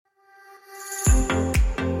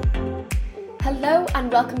Hello and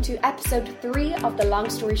welcome to episode 3 of the Long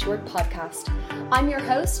Story Short podcast. I'm your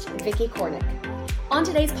host, Vicky Cornick. On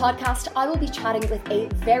today's podcast, I will be chatting with a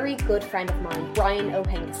very good friend of mine, Brian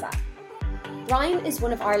hÁonghusa. Brian is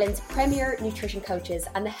one of Ireland's premier nutrition coaches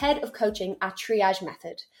and the head of coaching at Triage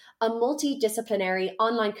Method, a multidisciplinary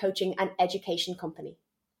online coaching and education company.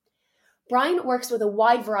 Brian works with a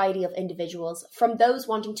wide variety of individuals, from those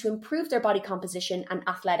wanting to improve their body composition and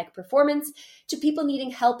athletic performance to people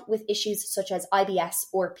needing help with issues such as IBS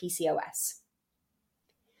or PCOS.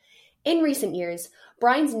 In recent years,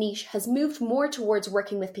 Brian's niche has moved more towards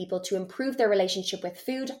working with people to improve their relationship with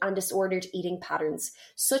food and disordered eating patterns,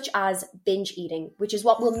 such as binge eating, which is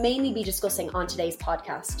what we'll mainly be discussing on today's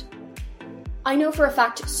podcast. I know for a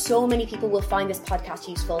fact so many people will find this podcast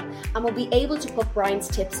useful and will be able to put Brian's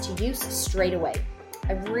tips to use straight away.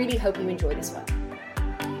 I really hope you enjoy this one.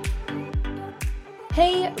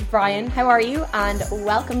 Hey Brian, how are you? And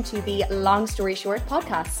welcome to the Long Story Short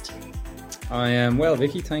podcast. I am well,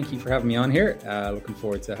 Vicky. Thank you for having me on here. Looking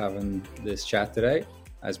forward to having this chat today,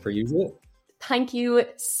 as per usual. Thank you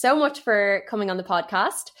so much for coming on the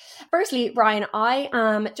podcast. Firstly, Brian, I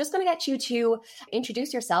am just going to get you to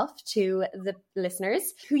introduce yourself to the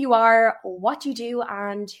listeners, who you are, what you do,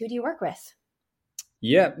 and who do you work with?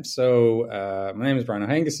 Yeah, so my name is Brian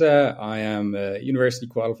hÁonghusa. I am a university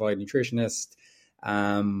qualified nutritionist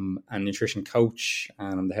and nutrition coach,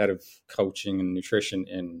 and I'm the head of coaching and nutrition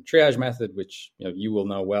in Triage Method, which you will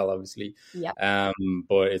know well, obviously. Yeah.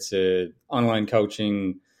 But it's a online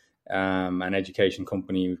coaching an education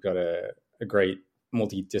company. We've got a great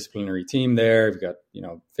multidisciplinary team there. We've got,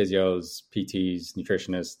 physios, PTs,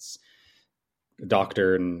 nutritionists, a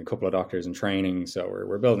doctor and a couple of doctors in training. So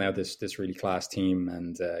we're building out this really class team,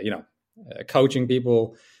 and, coaching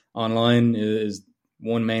people online is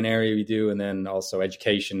one main area we do. And then also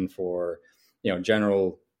education for,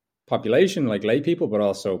 general population, like lay people, but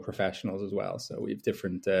also professionals as well. So we have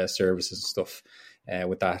different services and stuff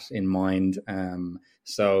with that in mind.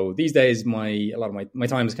 So these days, a lot of my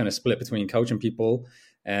time is kind of split between coaching people,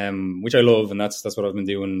 which I love, and that's what I've been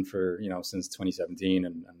doing for since 2017,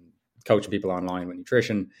 and coaching people online with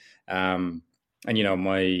nutrition. I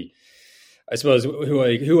suppose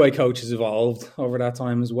who I coach has evolved over that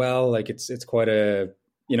time as well. Like it's quite a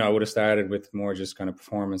I would have started with more just kind of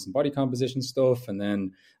performance and body composition stuff, and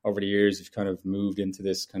then over the years, we've kind of moved into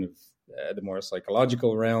this kind of the more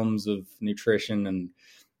psychological realms of nutrition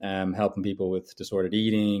and helping people with disordered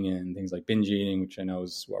eating and things like binge eating, which I know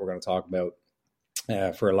is what we're going to talk about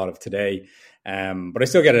for a lot of today. But I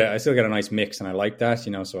still get a nice mix, and I like that.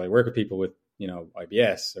 So I work with people with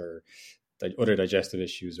IBS or other digestive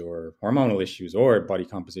issues or hormonal issues or body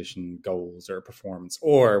composition goals or performance,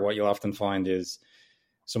 or what you'll often find is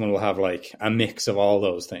someone will have like a mix of all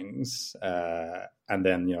those things. And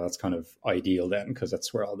then, that's kind of ideal then, because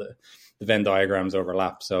that's where all the Venn diagrams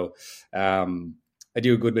overlap. So I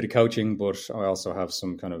do a good bit of coaching, but I also have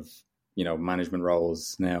some kind of, management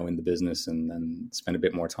roles now in the business, and spend a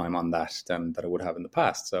bit more time on that than I would have in the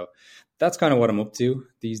past. So that's kind of what I'm up to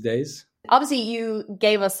these days. Obviously, you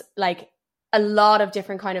gave us like a lot of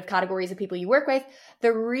different kind of categories of people you work with.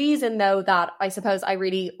 The reason though that I suppose I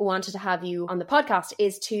really wanted to have you on the podcast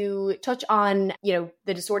is to touch on, the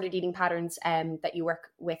disordered eating patterns that you work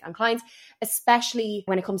with on clients, especially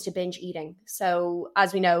when it comes to binge eating. So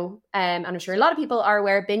as we know, and I'm sure a lot of people are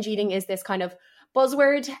aware, binge eating is this kind of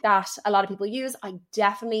buzzword that a lot of people use. I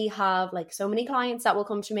definitely have like so many clients that will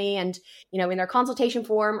come to me and, in their consultation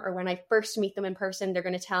form or when I first meet them in person, they're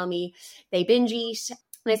going to tell me they binge eat.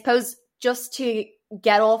 And I suppose just to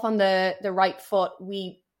get off on the right foot,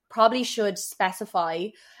 we probably should specify,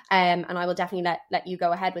 and I will definitely let you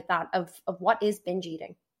go ahead with that, of what is binge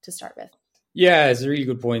eating to start with. Yeah, it's a really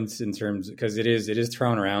good point in terms, because it is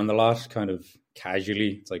thrown around a lot, kind of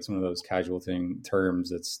casually. It's like some of those casual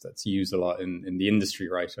terms that's used a lot in the industry,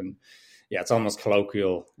 right? And yeah, it's almost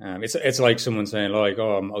colloquial. It's like someone saying like,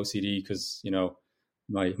 "Oh, I'm OCD because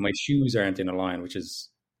my shoes aren't in a line," which is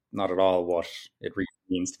not at all what it really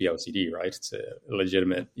means to be OCD, right? It's a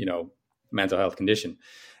legitimate, mental health condition.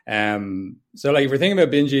 So like if we're thinking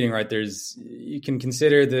about binge eating, right, you can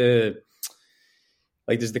consider there's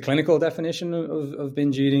the clinical definition of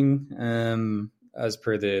binge eating, as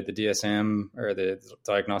per the DSM, or the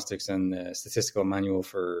Diagnostics and Statistical Manual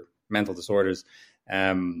for Mental Disorders,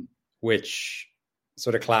 which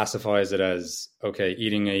sort of classifies it as, okay,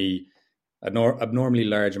 eating a abnormally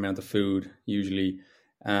large amount of food, usually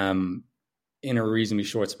in a reasonably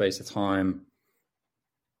short space of time,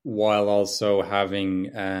 while also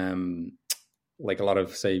having like a lot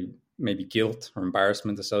of, say, maybe guilt or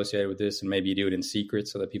embarrassment associated with this, and maybe you do it in secret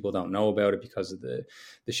so that people don't know about it because of the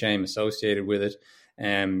shame associated with it.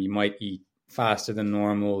 You might eat faster than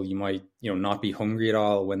normal. You might, not be hungry at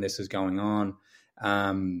all when this is going on.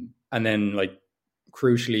 And then, like,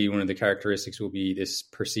 crucially, one of the characteristics will be this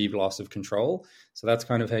perceived loss of control. So that's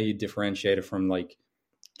kind of how you differentiate it from, like,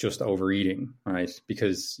 just overeating, right?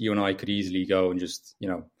 Because you and I could easily go and just,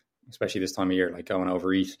 especially this time of year, like, go and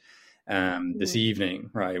overeat this evening,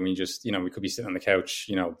 right? And we just, we could be sitting on the couch,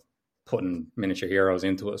 putting miniature heroes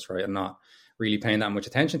into us, right? And not really paying that much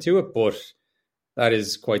attention to it. But that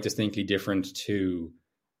is quite distinctly different to,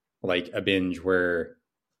 like, a binge where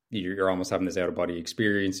you're almost having this out of body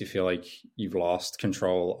experience. You feel like you've lost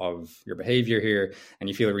control of your behavior here, and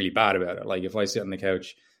you feel really bad about it. Like, if I sit on the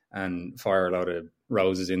couch and fire a load of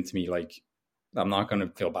roses into me, like, I'm not going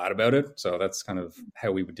to feel bad about it. So that's kind of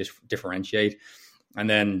how we would differentiate. And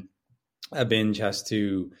then a binge has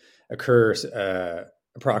to occur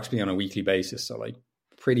approximately on a weekly basis, so, like,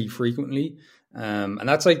 pretty frequently. And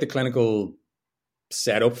that's, like, the clinical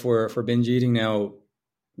setup for binge eating. Now,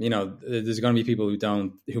 there's going to be people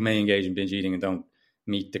who may engage in binge eating and don't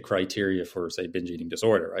meet the criteria for, say, binge eating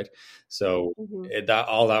disorder, right? So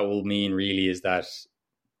all that will mean really is that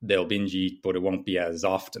they'll binge eat, but it won't be as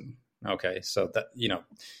often. Okay, so that,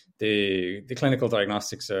 the clinical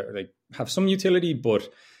diagnostics are, like, have some utility, but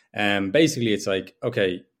basically it's like,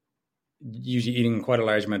 okay, usually eating quite a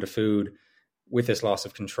large amount of food with this loss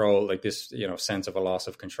of control, like this, sense of a loss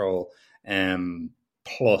of control,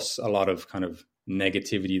 plus a lot of kind of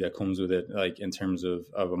negativity that comes with it, like, in terms of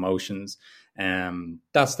emotions.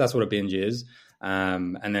 That's what a binge is.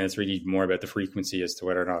 And then it's really more about the frequency as to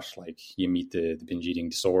whether or not, like, you meet the binge eating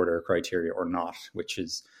disorder criteria or not, which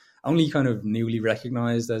is only kind of newly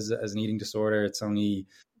recognized as an eating disorder. It's only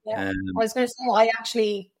I was going to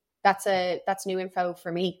say, that's new info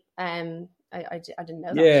for me. I didn't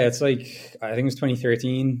know that. Yeah, it's like, I think it was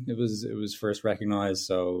 2013 it was first recognized,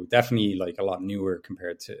 so definitely, like, a lot newer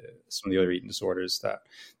compared to some of the other eating disorders that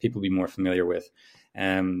people be more familiar with.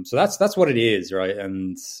 So that's what it is, right?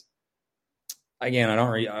 And again, I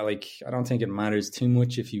don't think it matters too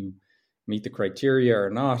much if you meet the criteria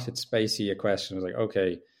or not. It's basically a question of, like,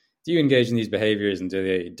 okay, do you engage in these behaviors and do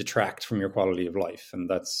they detract from your quality of life? And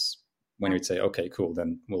that's when you'd say, okay, cool,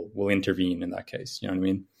 then we'll intervene in that case. You know what I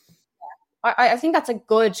mean? I think that's a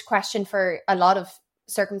good question for a lot of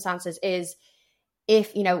circumstances, is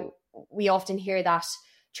if, we often hear that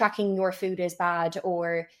tracking your food is bad,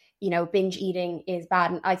 or, binge eating is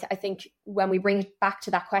bad. And I think when we bring it back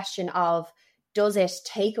to that question of, does it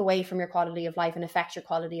take away from your quality of life and affect your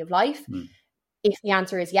quality of life? If the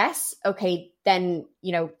answer is yes, okay, then,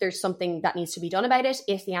 there's something that needs to be done about it.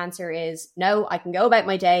 If the answer is no, I can go about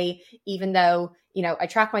my day, even though, I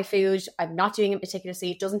track my food, I'm not doing it meticulously,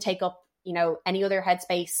 it doesn't take up, any other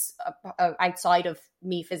headspace outside of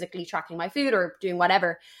me physically tracking my food or doing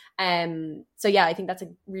whatever. So yeah, I think that's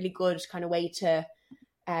a really good kind of way to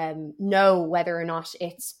know whether or not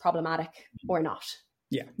it's problematic or not.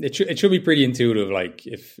 Yeah, it should be pretty intuitive. Like,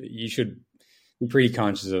 if you should be pretty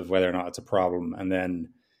conscious of whether or not it's a problem, and then,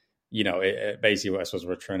 basically what I suppose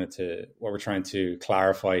we're trying to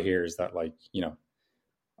clarify here is that, like,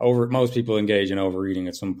 most people engage in overeating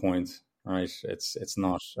at some point, right? It's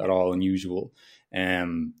not at all unusual. But,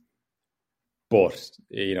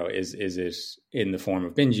 is it in the form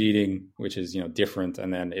of binge eating, which is, different?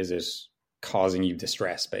 And then is it causing you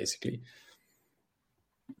distress, basically?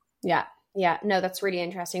 Yeah. No, that's really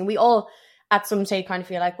interesting. We all at some stage kind of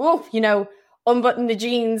feel like, unbutton the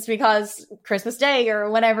jeans because Christmas Day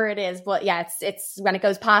or whatever it is. But yeah, it's when it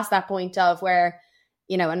goes past that point of where,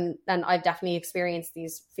 and I've definitely experienced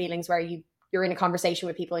these feelings where you're in a conversation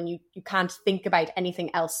with people and you can't think about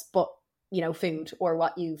anything else but, food or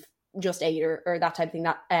what you've just ate or that type of thing,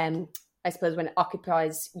 that I suppose when it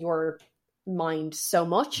occupies your mind so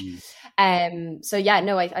much. So yeah,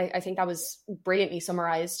 no, I think that was brilliantly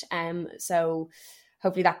summarized. So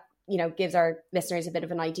hopefully that, gives our listeners a bit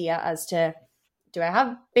of an idea as to, do I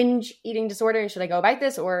have binge eating disorder? Should I go about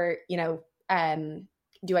this? Or, do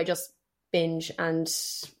I just binge and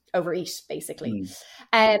overeat, basically?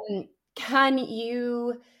 Can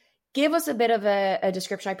you give us a bit of a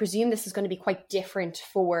description? I presume this is going to be quite different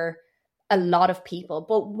for a lot of people,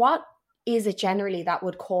 but what is it generally that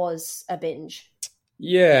would cause a binge?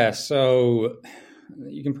 Yeah, so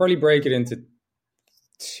you can probably break it into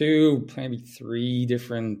 2, maybe 3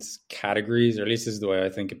 different categories, or at least this is the way I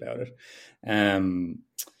think about it.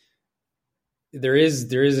 There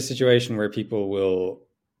is a situation where people will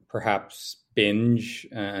perhaps binge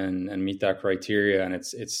and meet that criteria, and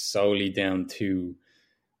it's solely down to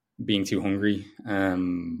being too hungry.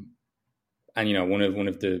 And, one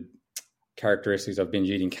of the characteristics of binge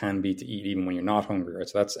eating can be to eat even when you're not hungry, right?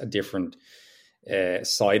 So that's a different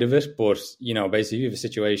side of it. But, basically you have a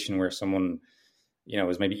situation where someone,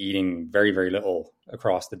 is maybe eating very, very little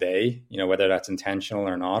across the day, whether that's intentional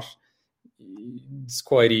or not. It's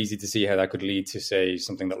quite easy to see how that could lead to, say,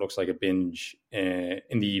 something that looks like a binge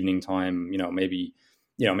in the evening time. Maybe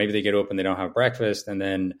they get up and they don't have breakfast, and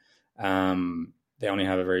then they only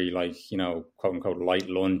have a very, quote unquote light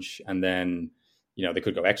lunch, and then they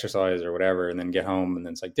could go exercise or whatever, and then get home, and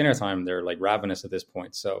then it's like dinner time. They're like ravenous at this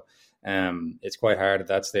point. So it's quite hard at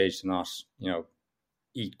that stage to not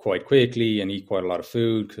eat quite quickly and eat quite a lot of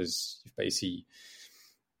food, because you've basically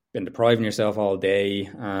been depriving yourself all day.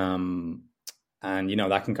 And,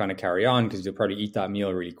 that can kind of carry on, because you'll probably eat that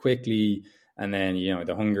meal really quickly. And then,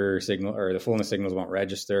 the hunger signal or the fullness signals won't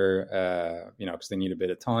register, because they need a bit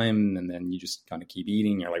of time. And then you just kind of keep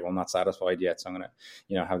eating. You're like, well, I'm not satisfied yet, so I'm going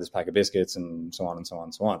to, have this pack of biscuits, and so on and so on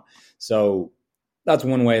and so on. So that's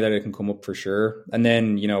one way that it can come up for sure. And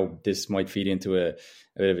then, this might feed into a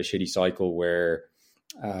bit of a shitty cycle where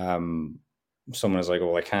someone is like,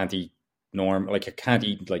 well, I can't eat I can't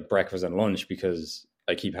eat like breakfast and lunch because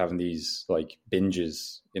I keep having these like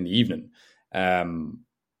binges in the evening.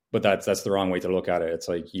 But that's the wrong way to look at it. It's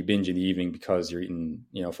like you binge in the evening because you're eating,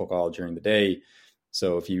 fuck all during the day.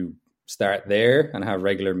 So if you start there and have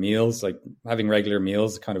regular meals, like having regular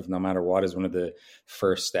meals kind of no matter what is one of the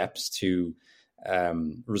first steps to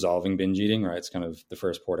resolving binge eating, right? It's kind of the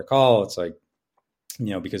first port of call. It's like,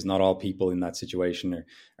 because not all people in that situation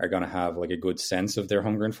are going to have like a good sense of their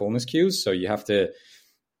hunger and fullness cues. So you have to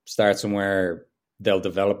start somewhere. They'll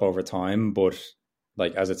develop over time, but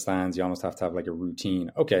like as it stands, you almost have to have like a routine.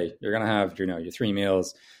 Okay, you're going to have, your 3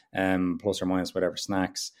 meals, plus or minus whatever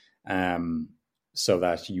snacks, so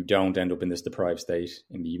that you don't end up in this deprived state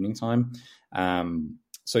in the evening time.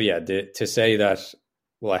 So yeah, to say that,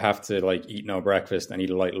 well, I have to like eat no breakfast and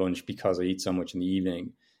eat a light lunch because I eat so much in the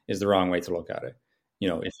evening is the wrong way to look at it.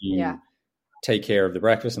 If you take care of the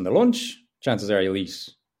breakfast and the lunch, chances are you'll eat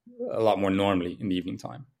a lot more normally in the evening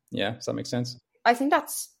time. Yeah, does that make sense? I think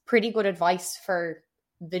that's pretty good advice for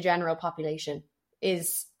the general population,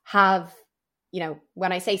 is have,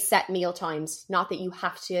 when I say set meal times, not that you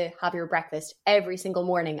have to have your breakfast every single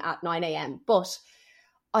morning at 9 a.m. But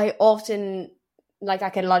I often, I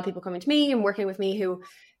get a lot of people coming to me and working with me who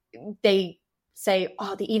they say,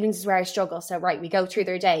 oh, the evenings is where I struggle. So, right, we go through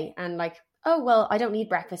their day and like, oh, well, I don't need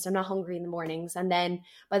breakfast. I'm not hungry in the mornings. And then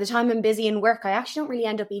by the time I'm busy in work, I actually don't really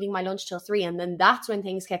end up eating my lunch till 3. And then that's when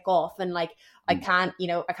things kick off. And like, I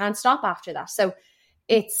can't stop after that. So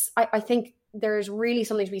I think there's really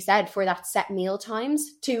something to be said for that set meal times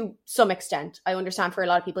to some extent. I understand for a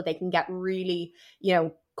lot of people, they can get really,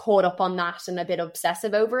 caught up on that and a bit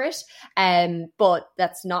obsessive over it. But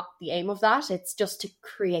that's not the aim of that. It's just to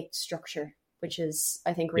create structure, which is,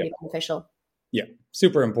 I think, really beneficial. Yeah,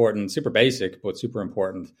 super important, super basic, but super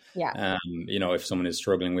important. Yeah. If someone is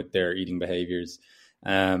struggling with their eating behaviors.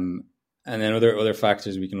 And then other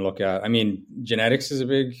factors we can look at. I mean, genetics is a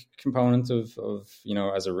big component of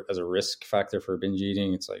as a risk factor for binge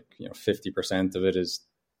eating. It's like 50% of it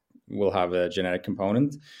will have a genetic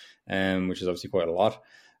component, which is obviously quite a lot.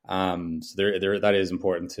 So there that is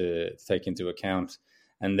important to take into account.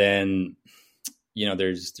 And then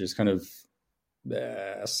there's kind of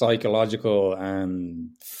psychological and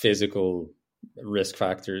physical risk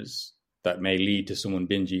factors that may lead to someone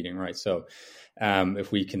binge eating, right? So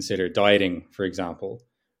if we consider dieting, for example,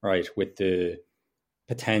 right, with the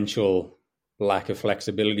potential lack of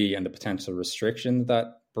flexibility and the potential restriction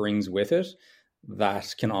that brings with it,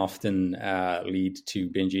 that can often lead to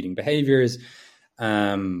binge eating behaviors.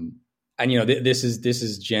 And this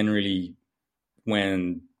is generally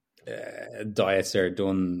when diets are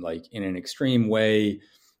done like in an extreme way.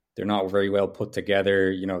 They're not very well put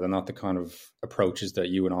together. They're not the kind of approaches that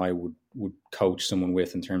you and I would coach someone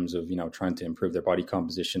with in terms of, trying to improve their body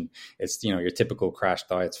composition. It's, your typical crash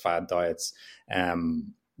diets, fad diets,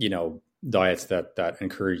 diets that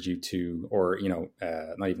encourage you to, or,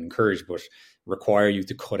 not even encourage, but require you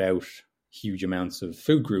to cut out huge amounts of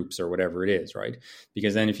food groups or whatever it is, right?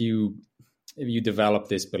 Because then if you develop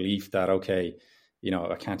this belief that, okay,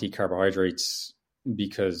 I can't eat carbohydrates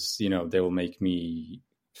because, they will make me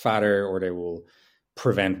fatter or they will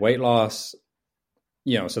prevent weight loss,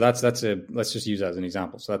 so that's let's just use that as an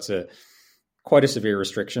example. So that's quite a severe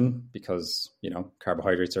restriction because,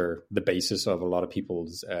 carbohydrates are the basis of a lot of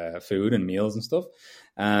people's food and meals and stuff.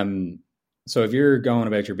 So if you're going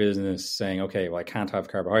about your business saying, okay, well, I can't have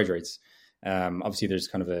carbohydrates, obviously there's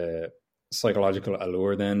kind of a psychological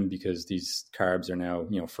allure then because these carbs are now,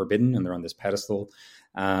 forbidden and they're on this pedestal.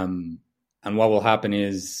 And what will happen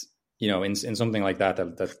is, in something like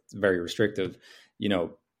that's very restrictive,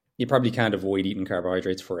 you probably can't avoid eating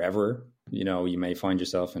carbohydrates forever. You may find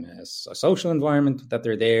yourself in a social environment that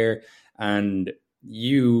they're there, and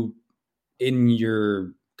you, in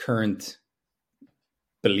your current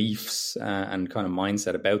beliefs and kind of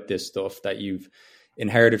mindset about this stuff that you've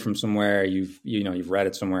inherited from somewhere, you've read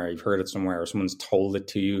it somewhere, you've heard it somewhere, or someone's told it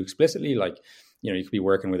to you explicitly, like, you could be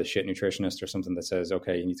working with a shit nutritionist or something that says,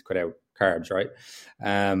 okay, you need to cut out carbs, right?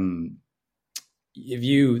 If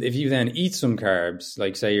you then eat some carbs,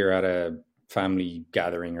 like say you're at a family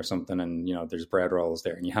gathering or something, and there's bread rolls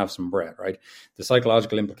there, and you have some bread, right? The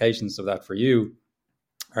psychological implications of that for you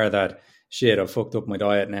are that, shit, I've fucked up my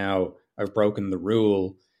diet now, I've broken the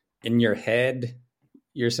rule. In your head,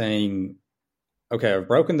 you're saying, okay, I've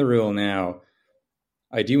broken the rule now.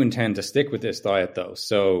 I do intend to stick with this diet though.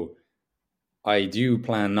 So I do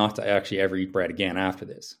plan not to actually ever eat bread again after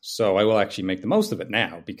this. So I will actually make the most of it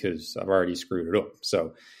now because I've already screwed it up.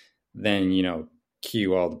 So then,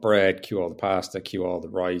 cue all the bread, cue all the pasta, cue all the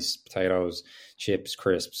rice, potatoes, chips,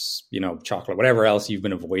 crisps, chocolate, whatever else you've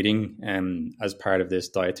been avoiding as part of this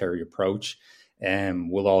dietary approach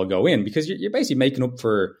will all go in, because you're basically making up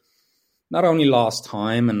for not only lost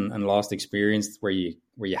time and lost experience where you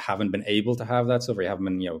haven't been able to have that stuff, or you haven't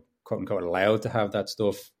been, quote unquote, allowed to have that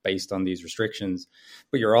stuff based on these restrictions,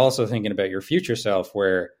 but you're also thinking about your future self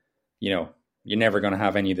where, you're never going to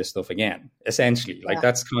have any of this stuff again, essentially. Like,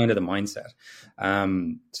 that's kind of the mindset.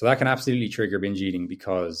 So that can absolutely trigger binge eating,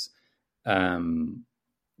 because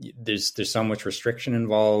there's so much restriction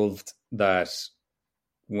involved that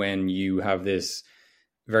when you have this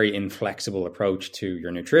very inflexible approach to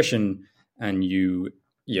your nutrition and you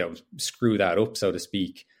screw that up, so to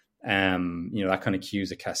speak, that kind of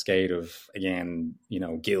cues a cascade of, again,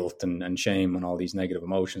 guilt and shame and all these negative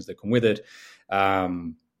emotions that come with it.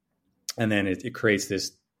 And then it creates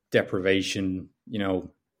this deprivation,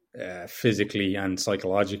 physically and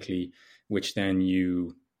psychologically, which then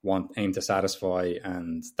you aim to satisfy,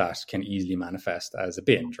 and that can easily manifest as a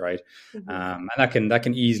binge, right? Mm-hmm. And that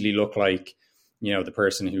can easily look like, the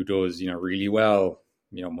person who does, really well,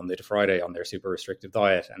 Monday to Friday on their super restrictive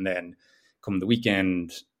diet, and then come the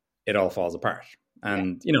weekend, it all falls apart.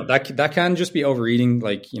 And, that can just be overeating.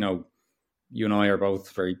 Like, you and I are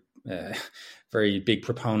both very, very big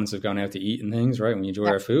proponents of going out to eat and things, right? When we enjoy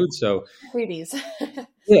our food. So foodies.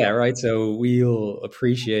 Yeah, right. So we'll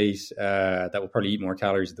appreciate that we'll probably eat more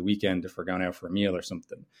calories at the weekend if we're going out for a meal or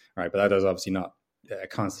something, right? But that does obviously not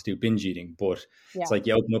constitute binge eating. But it's like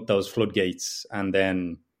you open up those floodgates, and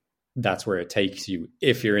then that's where it takes you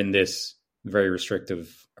if you're in this very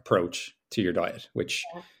restrictive approach to your diet, which,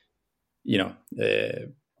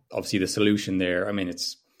 obviously the solution there, I mean,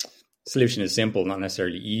 solution is simple, not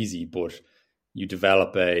necessarily easy, but you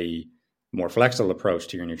develop a more flexible approach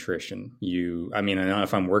to your nutrition. I know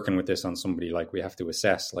if I'm working with this on somebody, like, we have to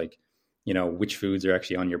assess, like, which foods are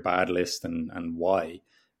actually on your bad list and why,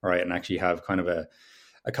 right? And actually have kind of a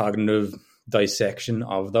cognitive dissection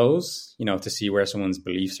of those, to see where someone's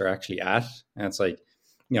beliefs are actually at. And it's like,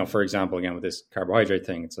 for example, again, with this carbohydrate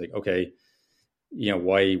thing, it's like, okay,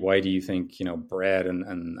 why do you think, bread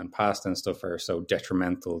and pasta and stuff are so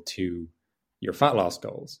detrimental to your fat loss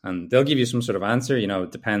goals? And they'll give you some sort of answer.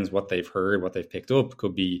 It depends what they've heard, what they've picked up.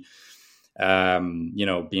 Could be,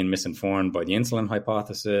 being misinformed by the insulin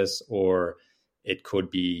hypothesis, or it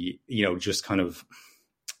could be, just kind of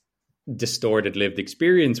distorted lived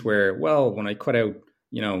experience where, well, when I cut out,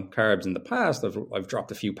 carbs in the past, I've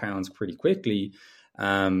dropped a few pounds pretty quickly.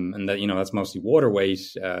 And that, that's mostly water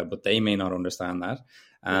weight, but they may not understand that.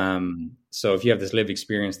 So if you have this lived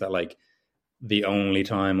experience that, like, the only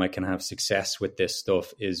time I can have success with this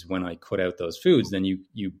stuff is when I cut out those foods, then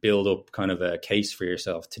you build up kind of a case for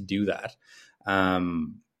yourself to do that. I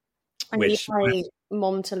need my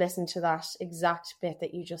mum to listen to that exact bit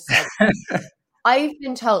that you just said. I've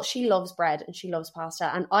been told she loves bread and she loves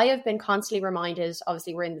pasta, and I have been constantly reminded,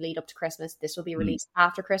 obviously we're in the lead up to Christmas, this will be released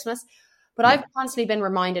after Christmas, but I've constantly been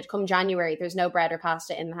reminded, come January, there's no bread or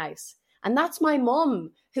pasta in the house. And that's my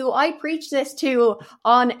mum, who I preach this to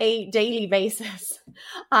on a daily basis.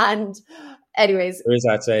 And anyways. There is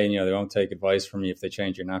that saying, they won't take advice from you if they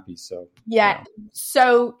change your nappies. So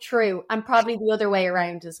so true. And probably the other way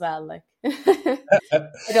around as well. Like, I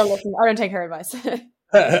don't take her advice.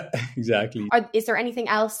 Exactly. Is there anything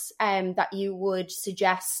else that you would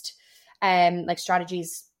suggest, like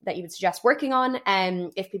strategies that you would suggest working on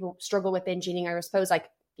if people struggle with binge eating, or I suppose, like,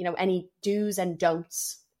 any do's and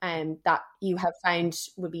don'ts that you have found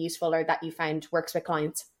would be useful, or that you found works with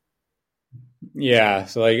clients? Yeah.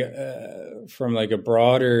 So, like, from like a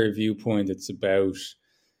broader viewpoint, it's about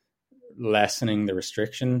lessening the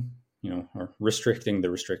restriction, or restricting the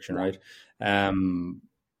restriction, right? And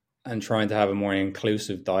trying to have a more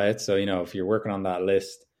inclusive diet. So, if you're working on that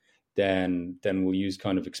list, then we'll use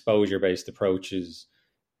kind of exposure-based approaches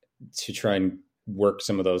to try and work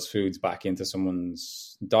some of those foods back into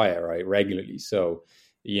someone's diet, right, regularly. So,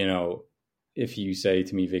 if you say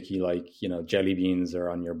to me, Vicky, like, jelly beans are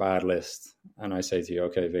on your bad list, and I say to you,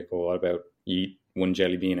 okay, Vic, well, what about you eat one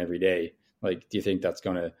jelly bean every day? Like, do you think that's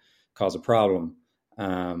going to cause a problem?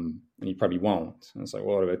 And you probably won't. And it's like,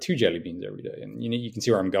 well, what about 2 jelly beans every day? And you can see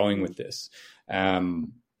where I'm going with this.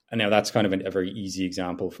 And now that's kind of a very easy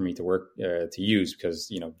example for me to work to use,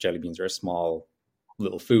 because jelly beans are a small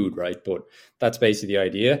little food, right? But that's basically the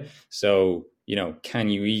idea. So can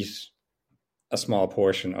you eat a small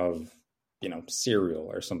portion of cereal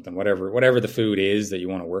or something, whatever the food is that you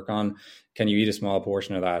want to work on? Can you eat a small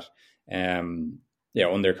portion of that?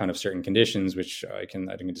 Under kind of certain conditions, which I can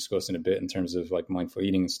discuss in a bit in terms of like mindful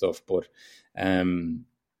eating and stuff. But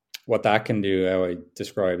what that can do, how I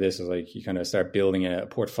describe this, is like you kind of start building a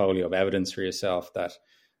portfolio of evidence for yourself that,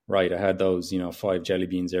 right, I had those 5 jelly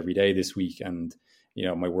beans every day this week, and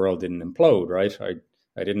my world didn't implode, right?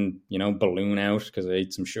 I didn't balloon out because I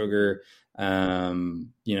ate some sugar. I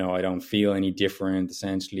don't feel any different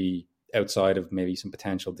essentially, outside of maybe some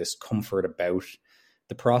potential discomfort about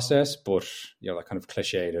the process, but that kind of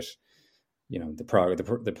cliche that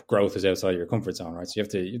the growth is outside your comfort zone, right? So you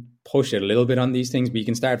have to push it a little bit on these things, but you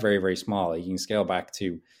can start very, very small. You can scale back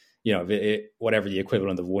to whatever the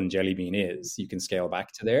equivalent of 1 jelly bean is. You can scale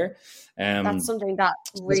back to there. That's something that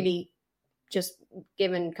really, just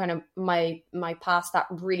given kind of my past, that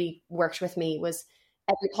really worked with me. Was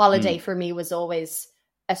every holiday for me was always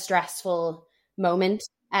a stressful moment.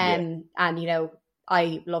 And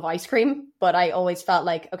I love ice cream, but I always felt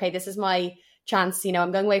like, okay, this is my chance.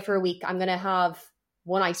 I'm going away for a week. I'm going to have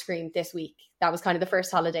 1 ice cream this week. That was kind of the first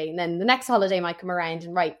holiday. And then the next holiday might come around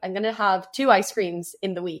and, right, I'm going to have 2 ice creams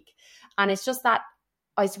in the week. And it's just that,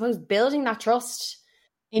 I suppose, building that trust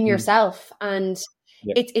in yourself. And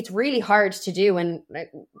it's really hard to do. And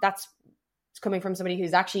that's coming from somebody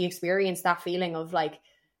who's actually experienced that feeling of like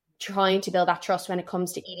trying to build that trust when it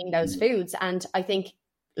comes to eating those foods. And I think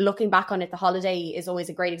looking back on it, the holiday is always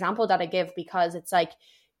a great example that I give, because it's like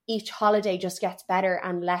each holiday just gets better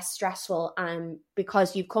and less stressful. And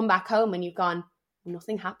because you've come back home and you've gone,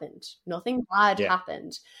 nothing happened, nothing bad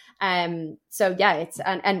happened. So it's,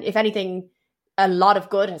 and if anything, a lot of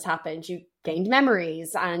good has happened. You gained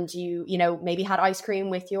memories, and you maybe had ice cream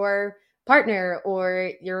with your partner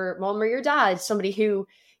or your mom or your dad, somebody who,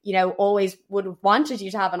 always would have wanted you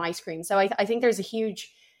to have an ice cream. So I think there's a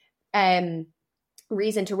huge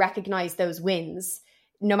reason to recognize those wins,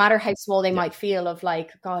 no matter how small they might feel, of like,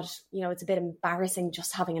 God, it's a bit embarrassing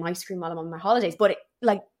just having an ice cream while I'm on my holidays, but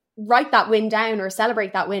write that win down or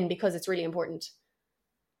celebrate that win, because it's really important.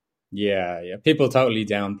 Yeah. People totally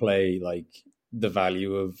downplay like the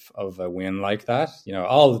value of a win like that,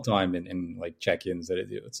 all the time in like check-ins that I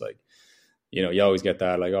do. It's like, you always get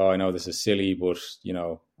that, like, oh, I know this is silly, but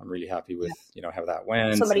I'm really happy with, how that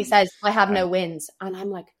went. Somebody says, I have no wins. And I'm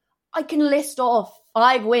like, I can list off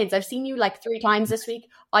 5 wins. I've seen you like 3 times this week.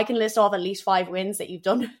 I can list off at least 5 wins that you've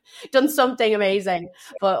done something amazing.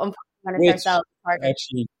 But that's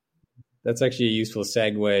actually a useful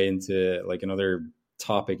segue into like another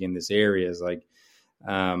topic in this area, is like,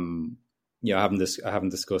 I haven't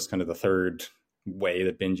discussed kind of the third way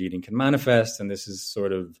that binge eating can manifest. And this is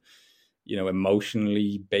sort of,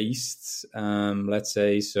 emotionally based, let's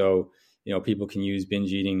say. So, people can use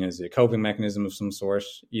binge eating as a coping mechanism of some sort,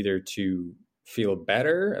 either to feel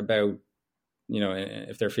better about,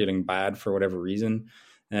 if they're feeling bad for whatever reason,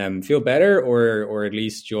 feel better, or at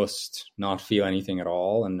least just not feel anything at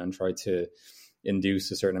all, and try to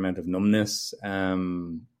induce a certain amount of numbness,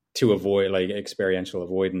 to avoid like experiential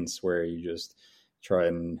avoidance, where you just try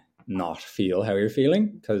and not feel how you're feeling.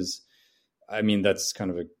 Because that's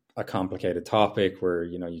kind of a complicated topic where,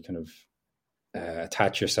 you kind of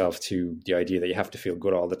attach yourself to the idea that you have to feel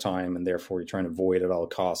good all the time, and therefore you're trying to avoid at all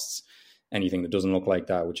costs anything that doesn't look like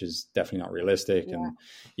that, which is definitely not realistic. And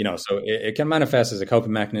so it can manifest as a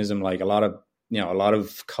coping mechanism. Like a lot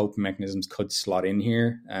of coping mechanisms could slot in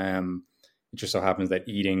here. It just so happens that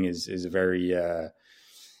eating is a very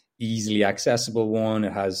easily accessible one.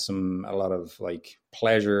 It has a lot of like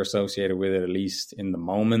pleasure associated with it, at least in the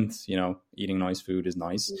moment. Eating nice food is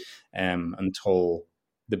nice, until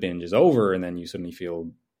the binge is over, and then you suddenly feel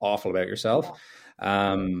awful about yourself.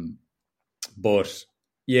 But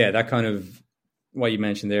that kind of what you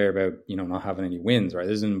mentioned there about, not having any wins, right?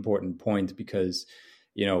 This is an important point, because,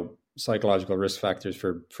 psychological risk factors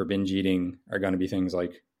for binge eating are going to be things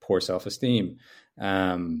like poor self-esteem.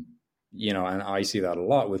 You know, and I see that a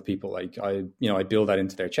lot with people. Like I build that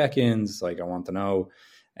into their check-ins. Like I want to know,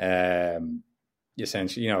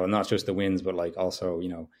 essentially, you know, not just the wins, but like also, you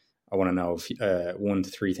know, I want to know if, 1 to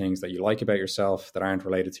 3 things that you like about yourself that aren't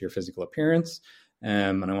related to your physical appearance.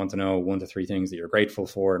 And I want to know 1 to 3 things that you're grateful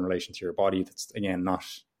for in relation to your body. That's, again, not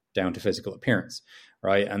down to physical appearance,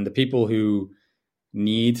 right? And the people who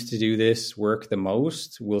need to do this work the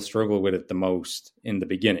most will struggle with it the most in the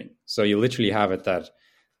beginning. So you literally have it that,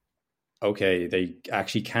 okay, they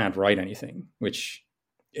actually can't write anything,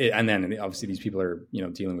 and then obviously these people are, you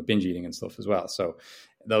know, dealing with binge eating and stuff as well. So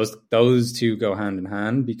those two go hand in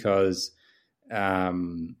hand because,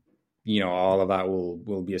 you know, all of that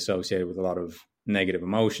will be associated with a lot of negative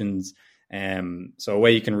emotions. So a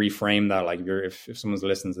way you can reframe that, like if someone's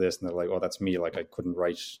listening to this and they're like, oh, that's me, like I couldn't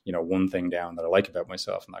write, you know, one thing down that I like about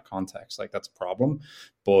myself in that context, like that's a problem.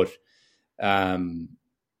 But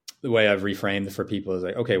the way I've reframed it for people is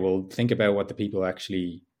like, okay, well, think about what the people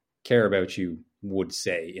actually care about you would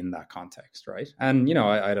say in that context, right? And, you know,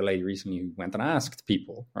 I had a lady recently who went and asked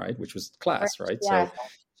people, right, which was class, right? Yeah. So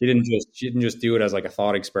she didn't just do it as like a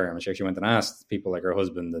thought experiment. She actually went and asked people like her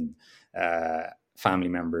husband and family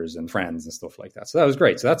members and friends and stuff like that. So that was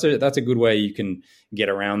great. So that's a good way you can get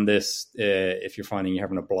around this if you're finding you're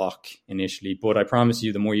having a block initially. But I promise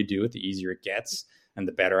you, the more you do it, the easier it gets and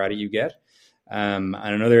the better at it you get. And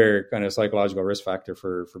another kind of psychological risk factor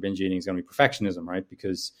for binge eating is going to be perfectionism, right?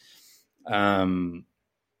 Because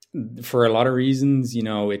for a lot of reasons, you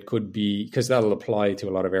know, it could be because that'll apply to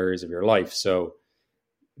a lot of areas of your life. So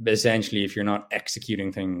essentially, if you're not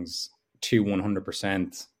executing things to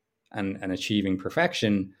 100% and achieving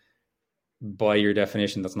perfection, by your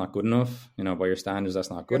definition, that's not good enough. You know, by your standards, that's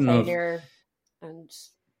not good enough. And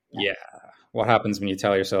yeah, what happens when you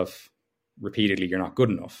tell yourself repeatedly you're not good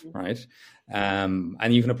enough, right?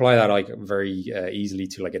 And you can apply that like very easily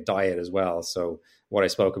to like a diet as well. So what I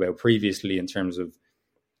spoke about previously in terms of,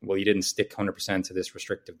 well, you didn't stick 100% to this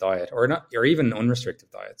restrictive diet or not, or even unrestricted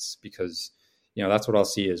diets, because, you know, that's what I'll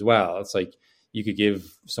see as well. It's like you could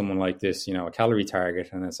give someone like this, you know, a calorie target,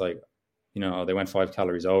 and it's like, you know, they went 5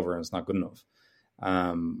 calories over and it's not good enough.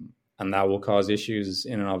 And that will cause issues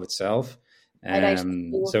in and of itself. I'd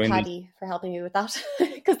actually so Paddy for helping me with that,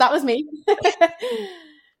 because that was me.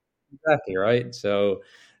 Exactly, right. So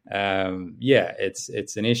yeah,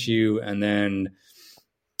 it's an issue. And then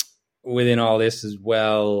within all this as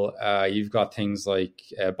well, you've got things like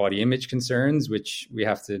body image concerns, which we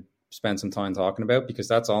have to spend some time talking about, because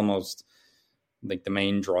that's almost like the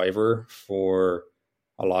main driver for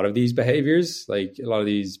a lot of these behaviors. Like a lot of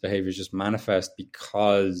these behaviors just manifest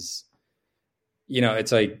because, you know,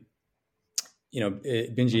 it's like, you know,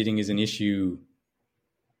 binge eating is an issue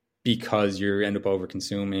because you end up over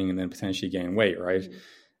consuming and then potentially gaining weight, right?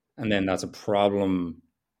 And then that's a problem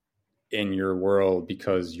in your world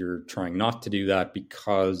because you're trying not to do that,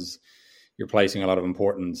 because you're placing a lot of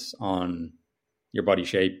importance on your body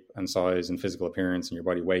shape and size and physical appearance and your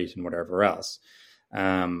body weight and whatever else.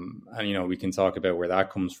 And, you know, we can talk about where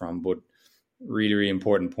that comes from, but really, really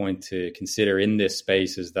important point to consider in this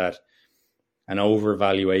space is that an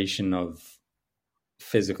overvaluation of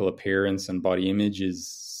physical appearance and body image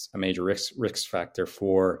is a major risk factor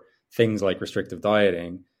for things like restrictive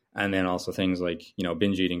dieting, and then also things like, you know,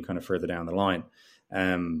 binge eating kind of further down the line.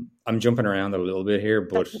 I'm jumping around a little bit here,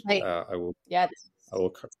 but I will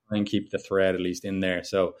try and keep the thread at least in there.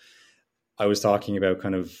 So I was talking about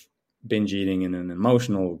kind of binge eating in an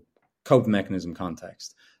emotional coping mechanism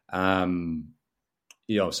context.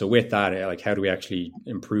 You know, so with that, like, how do we actually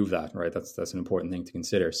improve that, right? That's an important thing to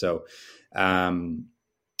consider. So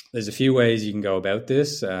there's a few ways you can go about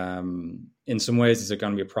this. In some ways, it's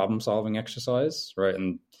going to be a problem-solving exercise, right?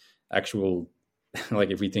 And actual,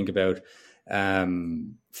 like if we think about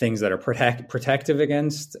things that are protective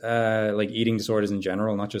against like eating disorders in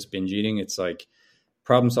general, not just binge eating, it's like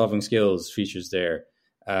problem-solving skills features there.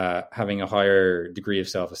 Having a higher degree of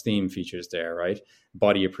self-esteem features there, right?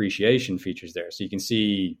 Body appreciation features there. So you can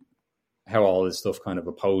see how all this stuff kind of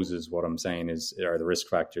opposes what I'm saying are the risk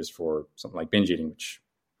factors for something like binge eating, which,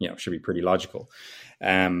 you know, should be pretty logical.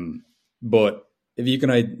 But if you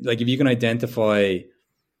can identify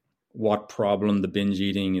what problem the binge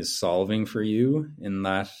eating is solving for you in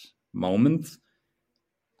that moment,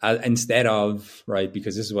 instead of, right,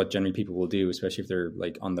 because this is what generally people will do, especially if they're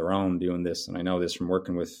like on their own doing this. And I know this from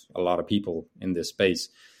working with a lot of people in this space.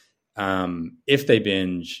 If they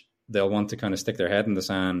binge, they'll want to kind of stick their head in the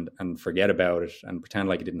sand and forget about it and pretend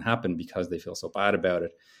like it didn't happen because they feel so bad about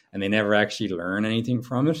it. And they never actually learn anything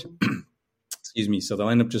from it. Excuse me. So they'll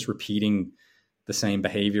end up just repeating the same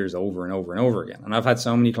behaviors over and over and over again. And I've had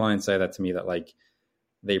so many clients say that to me, that like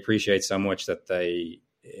they appreciate so much that they,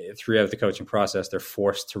 throughout the coaching process, they're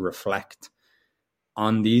forced to reflect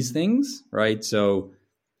on these things, right? So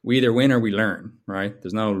we either win or we learn, right?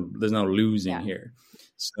 There's no losing here.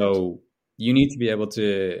 So you need to be able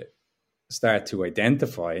to start to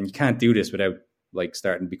identify, and you can't do this without like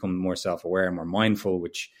starting to become more self-aware and more mindful,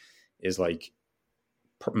 which is like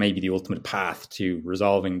maybe the ultimate path to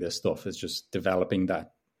resolving this stuff, is just developing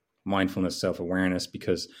that mindfulness, self-awareness,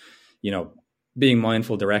 because, you know, being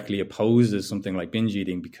mindful directly opposes something like binge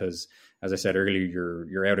eating, because as I said earlier,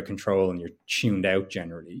 you're out of control and you're tuned out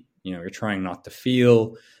generally. You know, you're trying not to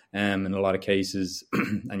feel in a lot of cases,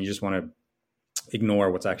 and you just want to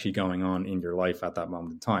ignore what's actually going on in your life at that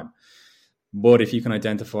moment in time. But if you can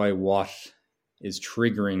identify what is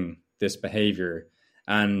triggering this behavior,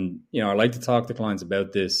 and, you know, I like to talk to clients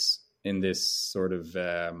about this in this sort of,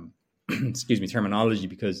 terminology,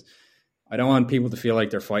 because I don't want people to feel like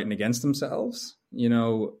they're fighting against themselves, you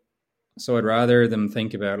know. So I'd rather them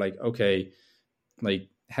think about like, okay, like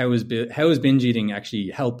how is binge eating actually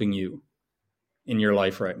helping you in your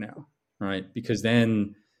life right now, right? Because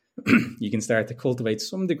then you can start to cultivate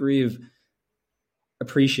some degree of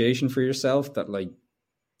appreciation for yourself, that like,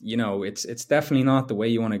 you know, it's definitely not the way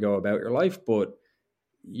you want to go about your life, but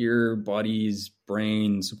your body's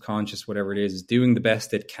brain, subconscious, whatever it is doing the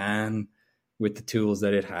best it can with the tools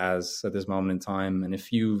that it has at this moment in time. And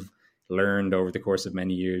if you've learned over the course of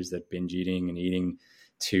many years that binge eating and eating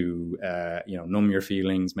to numb your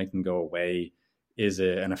feelings, make them go away, is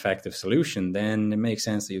an effective solution, then it makes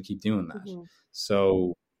sense that you'll keep doing that. Mm-hmm.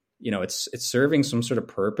 So, you know, it's serving some sort of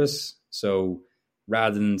purpose. So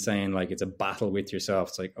rather than saying like it's a battle with yourself,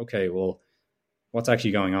 it's like, okay, well, what's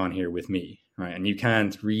actually going on here with me, right? And you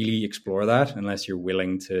can't really explore that unless you're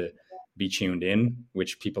willing to be tuned in,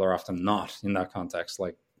 which people are often not in that context,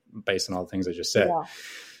 like based on all the things I just said. Yeah.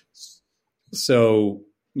 So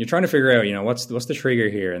you're trying to figure out, you know, what's the trigger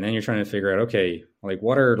here? And then you're trying to figure out, okay, like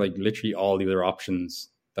what are like literally all the other options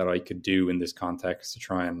that I could do in this context to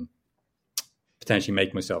try and potentially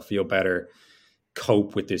make myself feel better,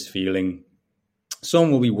 cope with this feeling.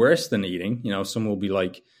 Some will be worse than eating, you know, some will be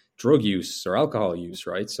like drug use or alcohol use,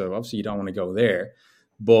 right? So obviously you don't want to go there,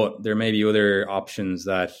 but there may be other options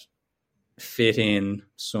that fit in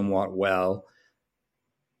somewhat well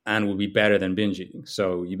and will be better than binge eating.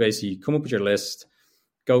 So you basically come up with your list,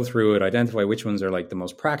 go through it, identify which ones are like the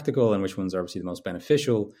most practical and which ones are obviously the most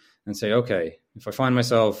beneficial, and say, okay, if I find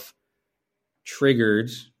myself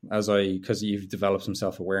triggered because you've developed some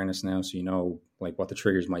self-awareness now, so you know like what the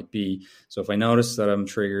triggers might be. So if I notice that I'm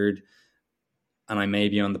triggered and I may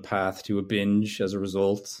be on the path to a binge as a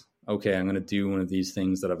result, okay, I'm going to do one of these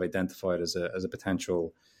things that I've identified as a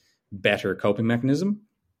potential better coping mechanism.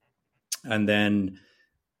 And then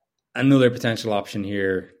another potential option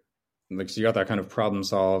here, like, so you got that kind of problem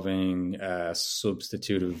solving,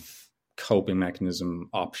 substitutive coping mechanism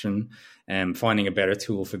option, and finding a better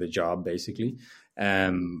tool for the job, basically.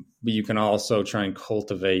 But you can also try and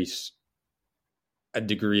cultivate a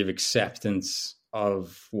degree of acceptance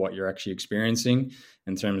of what you're actually experiencing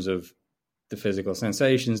in terms of the physical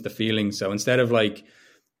sensations, the feelings. So instead of like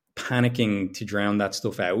panicking to drown that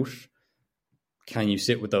stuff out, can you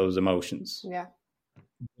sit with those emotions? Yeah.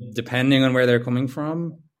 Depending on where they're coming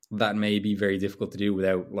from, that may be very difficult to do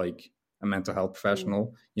without like a mental health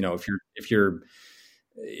professional. You know, if you're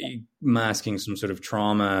masking some sort of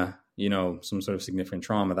trauma, you know, some sort of significant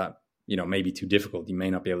trauma that, you know, may be too difficult, you may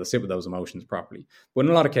not be able to sit with those emotions properly. But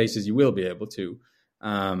in a lot of cases, you will be able to,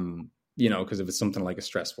 you know, because if it's something like a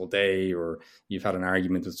stressful day, or you've had an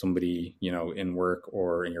argument with somebody, you know, in work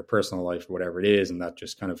or in your personal life or whatever it is, and that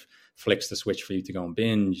just kind of flicks the switch for you to go and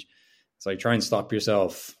binge. It's like, try and stop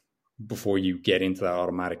yourself before you get into that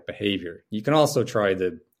automatic behavior. You can also try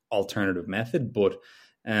the alternative method, but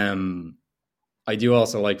I do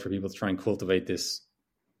also like for people to try and cultivate this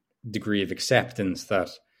degree of acceptance that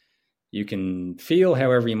you can feel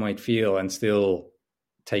however you might feel and still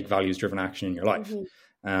take values-driven action in your life. Mm-hmm.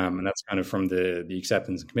 And that's kind of from the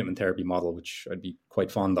acceptance and commitment therapy model, which I'd be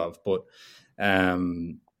quite fond of. But,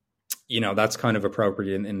 you know, that's kind of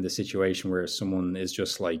appropriate in the situation where someone is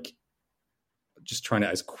just trying to,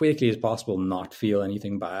 as quickly as possible, not feel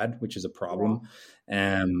anything bad, which is a problem.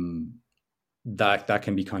 That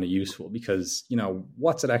can be kind of useful because, you know,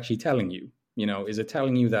 what's it actually telling you? You know, is it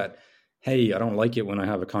telling you that, hey, I don't like it when I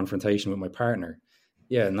have a confrontation with my partner?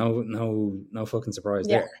 Yeah, no fucking surprise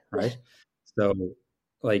there, right? So,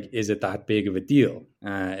 like, is it that big of a deal?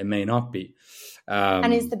 It may not be.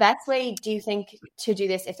 And is the best way, do you think, to do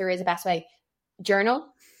this, if there is a best way, journal,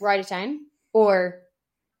 write it down, or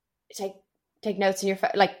take take notes in your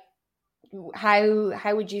phone? Like,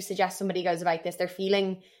 how would you suggest somebody goes about this? They're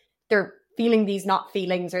feeling these not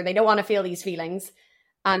feelings, or they don't want to feel these feelings.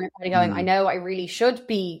 And they're kind of going, I know I really should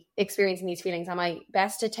be experiencing these feelings. Am I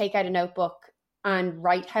best to take out a notebook and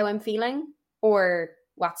write how I'm feeling? Or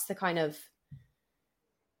what's the kind of...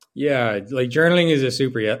 Yeah, like journaling is a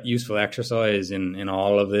super useful exercise in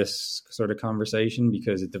all of this sort of conversation,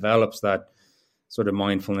 because it develops that sort of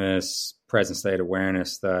mindfulness, present state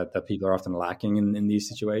awareness that people are often lacking in these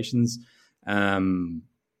situations.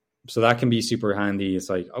 So that can be super handy. It's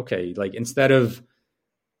like, okay, like instead of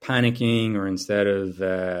panicking, or instead of,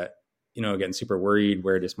 getting super worried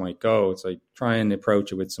where this might go, it's like try and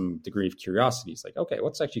approach it with some degree of curiosity. It's like, okay,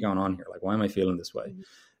 what's actually going on here? Like, why am I feeling this way?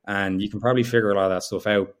 And you can probably figure a lot of that stuff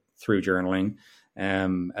out through journaling.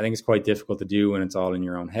 I think it's quite difficult to do when it's all in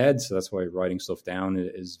your own head. So that's why writing stuff down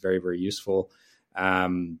is very, very useful.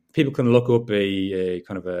 People can look up a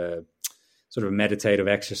kind of a sort of meditative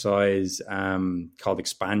exercise called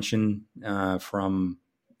expansion from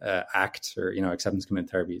ACT, or acceptance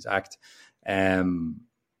commitment therapy is ACT,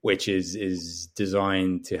 which is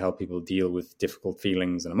designed to help people deal with difficult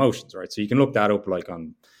feelings and emotions, right? So you can look that up like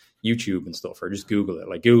on YouTube and stuff, or just Google it.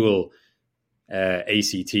 Like Google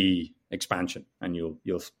ACT expansion, and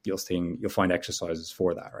you'll find exercises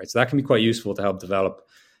for that, right? So that can be quite useful to help develop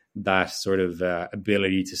that sort of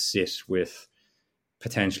ability to sit with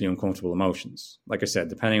potentially uncomfortable emotions. Like I said,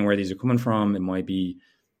 depending on where these are coming from, it might be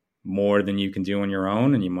more than you can do on your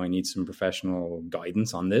own, and you might need some professional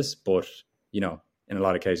guidance on this. But in a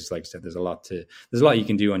lot of cases, like I said, there's a lot you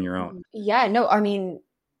can do on your own. Yeah, no, I mean,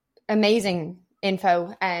 amazing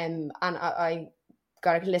info, and I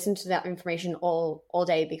got to listen to that information all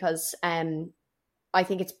day, because I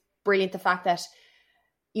think it's brilliant, the fact that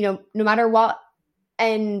no matter what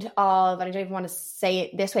end of, and I don't even want to say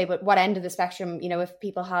it this way, but what end of the spectrum, if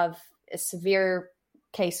people have a severe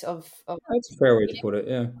case of that's a fair way to put it,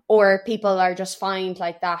 yeah, or people are just fine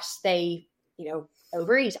like that, they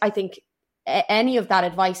overeat, I think any of that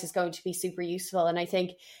advice is going to be super useful. And I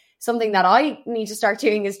think something that I need to start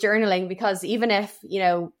doing is journaling, because even if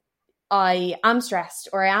I am stressed,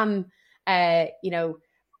 or I am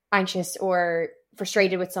anxious or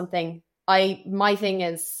frustrated with something, my thing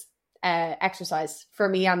is exercise. For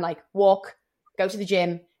me, I'm like, walk, go to the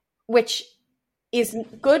gym, which is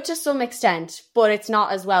good to some extent, but it's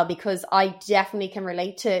not as well, because I definitely can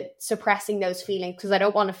relate to suppressing those feelings, because I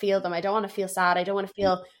don't want to feel them. I don't want to feel sad. I don't want to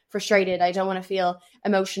feel frustrated. I don't want to feel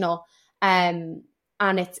emotional. And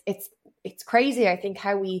it's crazy, I think,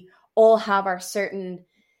 how we all have our certain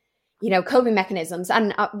coping mechanisms.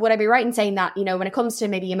 And would I be right in saying that, when it comes to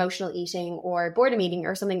maybe emotional eating or boredom eating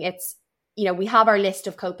or something, it's, we have our list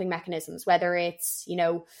of coping mechanisms, whether it's,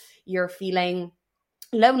 you're feeling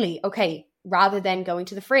lonely. Okay, rather than going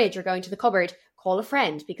to the fridge or going to the cupboard, call a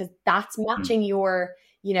friend, because that's matching your,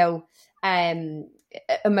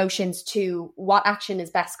 emotions to what action is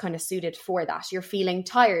best kind of suited for that. You're feeling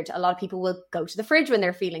tired. A lot of people will go to the fridge when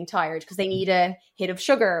they're feeling tired because they need a hit of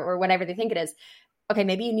sugar or whatever they think it is. Okay,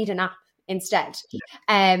 maybe you need a nap instead.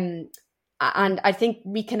 And I think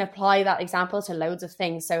we can apply that example to loads of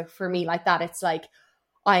things. So for me, like that, it's like,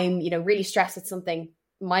 I'm, really stressed at something.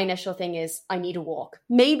 My initial thing is, I need a walk.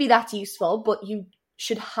 Maybe that's useful, but you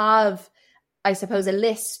should have, I suppose, a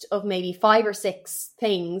list of maybe 5 or 6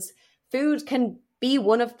 things. Food can be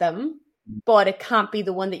one of them, but it can't be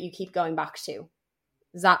the one that you keep going back to.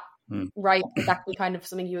 Is that right? Is that kind of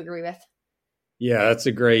something you agree with? Yeah, that's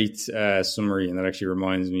a great summary. And that actually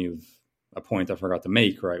reminds me of a point I forgot to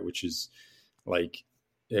make, right? Which is like,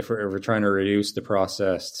 if we're trying to reduce the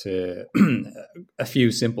process to a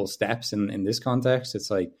few simple steps in this context, it's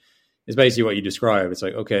basically what you described. It's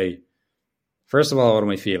like, okay, first of all, what am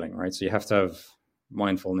I feeling, right? So you have to have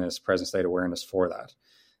mindfulness, present state awareness for that.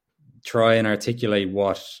 Try and articulate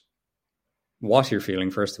what you're feeling,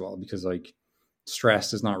 first of all, because like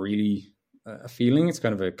stress is not really a feeling. It's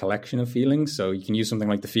kind of a collection of feelings. So you can use something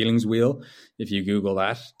like the feelings wheel, if you Google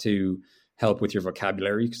that, to help with your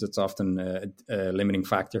vocabulary, because it's often a limiting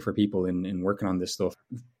factor for people in working on this stuff.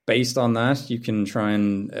 Based on that, you can try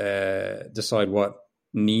and decide what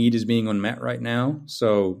need is being unmet right now.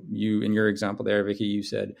 So you, in your example there, Vicky, you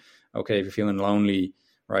said, okay, if you're feeling lonely,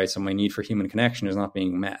 right, so my need for human connection is not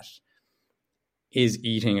being met. Is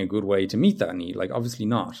eating a good way to meet that need? Like, obviously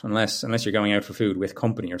not, unless you're going out for food with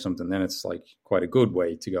company or something, then it's like quite a good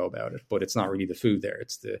way to go about it. But it's not really the food there,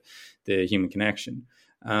 it's the human connection.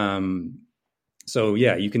 So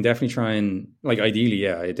yeah, you can definitely try and, like, ideally,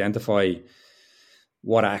 identify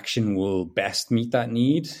what action will best meet that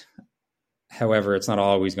need. However, it's not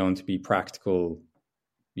always going to be practical,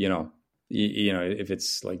 you know, if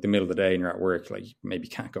it's like the middle of the day and you're at work, like maybe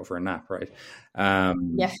you can't go for a nap, right?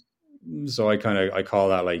 Yeah. So I call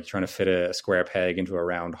that like trying to fit a square peg into a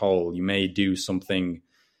round hole. You may do something,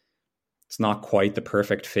 it's not quite the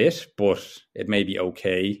perfect fit, but it may be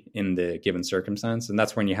okay in the given circumstance. And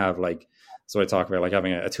that's when you have like, so I talk about like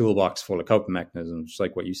having a toolbox full of coping mechanisms, just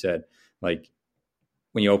like what you said. Like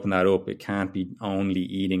when you open that up, it can't be only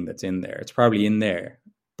eating that's in there. It's probably in there,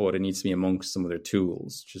 but it needs to be amongst some other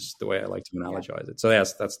tools, just the way I like to analogize it. So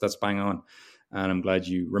yes, that's bang on. And I'm glad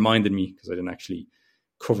you reminded me because I didn't actually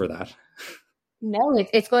cover that. No,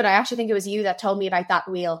 it's good. I actually think it was you that told me about that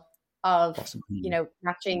wheel of, Possibly. you know,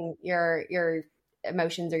 matching your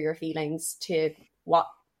emotions or your feelings to what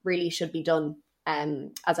really should be done,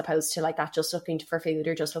 as opposed to like that just looking for food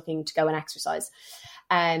or just looking to go and exercise.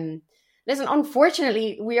 Listen,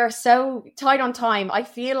 unfortunately, we are so tight on time. I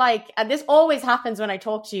feel like, and this always happens when I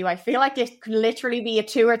talk to you, I feel like it could literally be a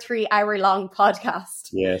 2 or 3 hour long podcast.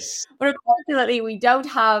 Yes. But unfortunately, we don't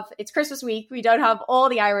have, it's Christmas week, we don't have all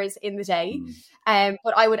the hours in the day.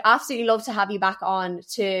 But I would absolutely love to have you back on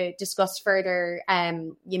to discuss further,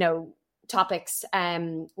 you know, topics,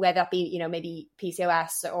 whether that be, you know, maybe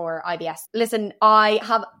PCOS or IBS. Listen, I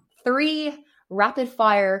have 3 rapid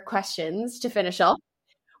fire questions to finish up,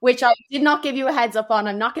 which I did not give you a heads up on.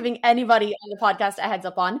 I'm not giving anybody on the podcast a heads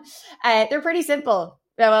up on. They're pretty simple.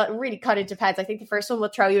 Well, it really kind of depends. I think the first one will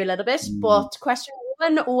throw you a little bit. But question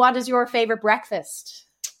 1, what is your favorite breakfast?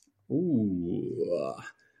 Ooh,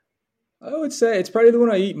 I would say it's probably the one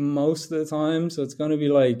I eat most of the time. So it's going to be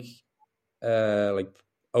like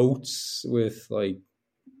oats with like,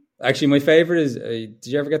 actually my favorite is, did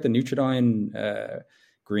you ever get the Nutridyne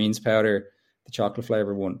greens powder? The chocolate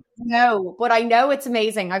flavored one? No, but I know it's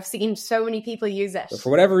amazing. I've seen so many people use it. But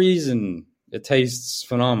for whatever reason, it tastes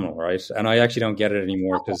phenomenal, right? And I actually don't get it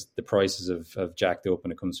anymore because the prices have jacked up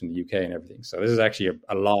when it comes from the UK and everything. So this is actually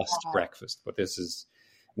a lost breakfast, but this is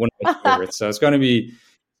one of my favorites. So it's going to be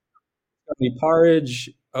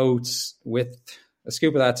porridge, oats with a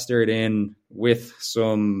scoop of that stirred in with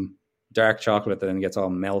some dark chocolate that then gets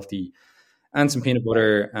all melty, and some peanut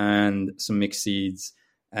butter and some mixed seeds.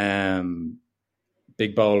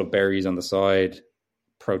 Big bowl of berries on the side,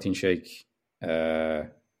 protein shake,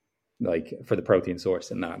 like for the protein source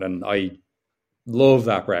in that. And I love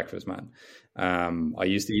that breakfast, man. I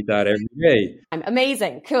used to eat that every day.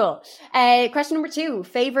 Amazing. Cool. Question number 2,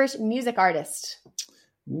 favorite music artist?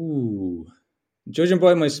 Ooh. Judging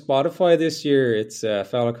by my Spotify this year, it's a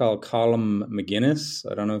fella called Colin McGuinness.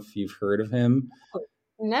 I don't know if you've heard of him.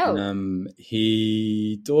 No.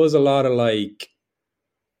 He does a lot of like,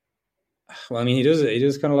 well, I mean, he does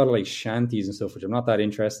kind of a lot of like shanties and stuff, which I'm not that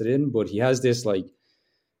interested in, but he has this like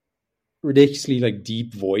ridiculously like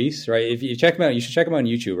deep voice, right? If you check him out, you should check him out on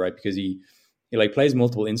YouTube, right? Because he like plays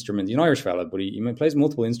multiple instruments. He's an Irish fella, but he plays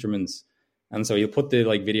multiple instruments. And so he'll put the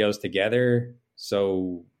like videos together.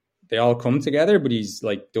 So they all come together, but he's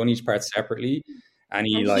like done each part separately. And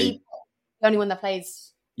he like, the only one that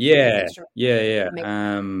plays. Yeah.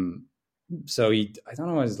 So I don't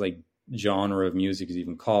know what his like genre of music is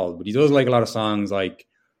even called, but he does like a lot of songs like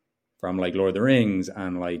from like Lord of the Rings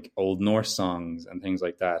and like Old Norse songs and things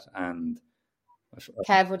like that. And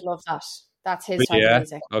Kev would love that. That's his type of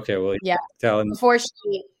music. Okay, well, yeah. Tell him.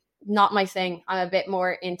 Unfortunately, not my thing. I'm a bit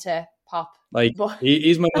more into pop. Like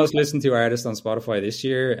he's my most listened to artist on Spotify this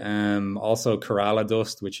year. Also Kerala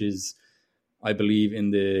Dust, which is, I believe,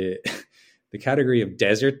 in the the category of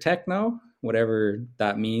desert techno, whatever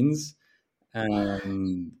that means.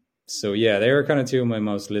 So yeah, they were kind of 2 of my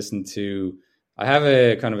most listened to. I have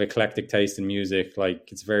a kind of eclectic taste in music.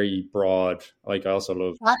 Like it's very broad. Like I also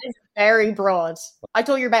love. That is very broad. I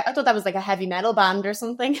thought that was like a heavy metal band or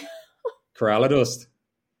something. Kerala Dust.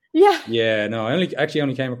 Yeah. Yeah. No, I only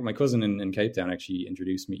came up with my cousin in Cape Town. Actually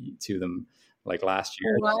introduced me to them like last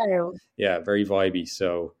year. Wow. Yeah, very vibey.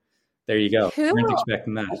 So there you go. Cool. I wasn't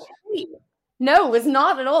expecting that. No, it was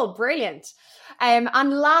not at all. Brilliant. And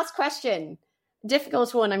last question.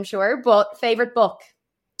 Difficult one, I'm sure, but favorite book?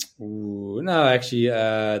 Ooh, no, actually,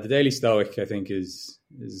 The Daily Stoic, I think, is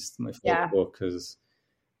my favorite book because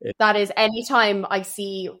that is, anytime I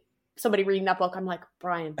see somebody reading that book, I'm like,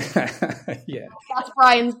 Brian. Yeah, that's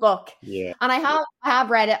Brian's book. Yeah, and I have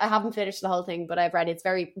read it. I haven't finished the whole thing, but I've read it. It's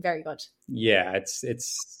very, very good. Yeah, it's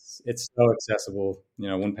so accessible. You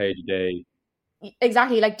know, 1 page a day.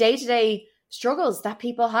 Exactly, like day-to-day struggles that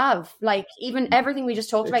people have, like even everything we just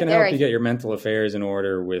talked about there. It can help you get your mental affairs in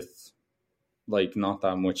order with like not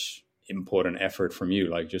that much input and effort from you.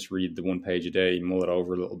 Like just read the 1 page a day, mull it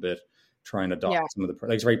over a little bit, try and adopt some of the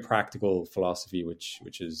like it's very practical philosophy, which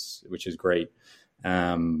is great.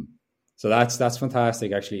 So that's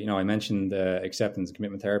fantastic. Actually, I mentioned acceptance and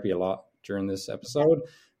commitment therapy a lot during this episode.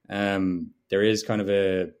 There is kind of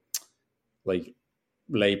a like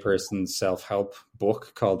layperson self-help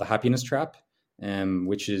book called The Happiness Trap,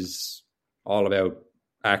 which is all about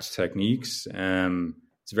ACT techniques.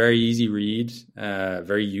 It's a very easy read,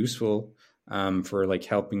 very useful for like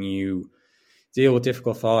helping you deal with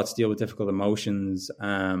difficult thoughts, deal with difficult emotions,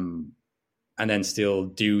 and then still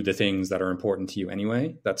do the things that are important to you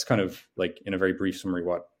anyway. That's kind of like in a very brief summary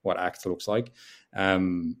what ACT looks like.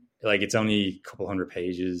 Like it's only a couple hundred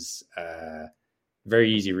pages,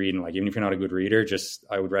 very easy reading. Like even if you're not a good reader,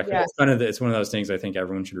 I would recommend. It's one of those things I think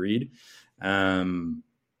everyone should read. So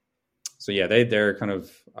yeah, they're kind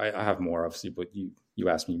of. I have more obviously, but you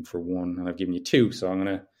asked me for one, and I've given you two, so I'm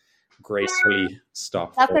gonna gracefully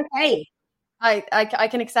stop. That's okay. I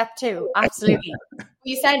can accept two. Absolutely.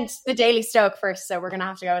 You said the Daily Stoic first, so we're going to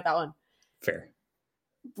have to go with that one. Fair.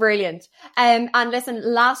 Brilliant. And listen,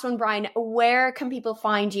 last one, Brian, where can people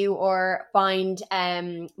find you or find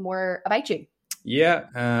more about you? Yeah.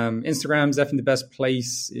 Instagram's definitely the best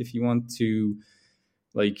place if you want to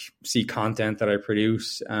like see content that I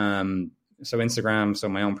produce. So Instagram, so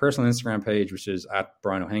my own personal Instagram page, which is at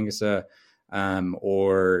Brian hÁonghusa,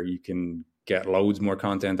 or you can get loads more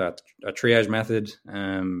content at a Triage Method,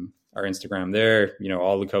 our Instagram there.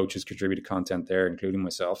 All the coaches contributed content there, including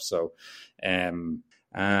myself. So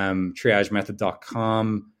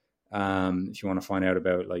triagemethod.com if you want to find out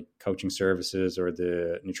about like coaching services or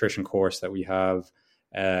the nutrition course that we have.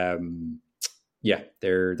 Yeah,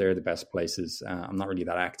 they're the best places. I'm not really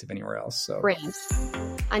that active anywhere else. So brilliant.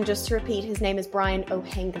 And just to repeat, his name is Brian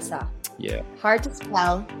hÁonghusa. Yeah. Hard to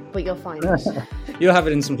spell, but you'll find it. You'll have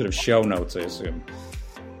it in some sort of show notes, I assume.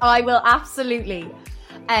 I will, absolutely.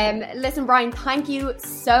 Listen, Brian, thank you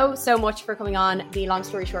so much for coming on the Long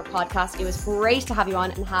Story Short podcast. It was great to have you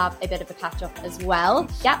on and have a bit of a catch up as well.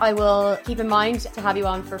 Yeah, I will keep in mind to have you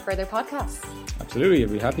on for further podcasts. Absolutely,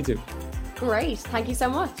 I'd be happy to. Great, thank you so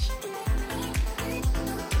much.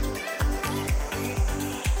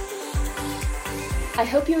 I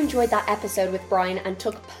hope you enjoyed that episode with Brian and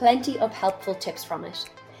took plenty of helpful tips from it.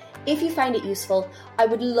 If you found it useful, I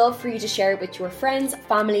would love for you to share it with your friends,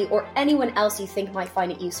 family, or anyone else you think might find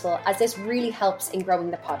it useful, as this really helps in growing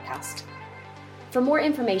the podcast. For more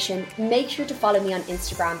information, make sure to follow me on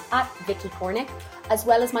Instagram at Vicky Cornick, as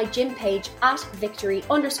well as my gym page at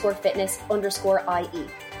victory_fitness_IE.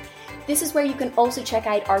 This is where you can also check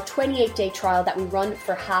out our 28-day trial that we run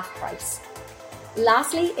for half price.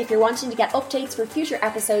 Lastly, if you're wanting to get updates for future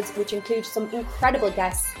episodes, which include some incredible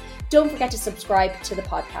guests, don't forget to subscribe to the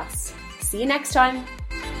podcast. See you next time.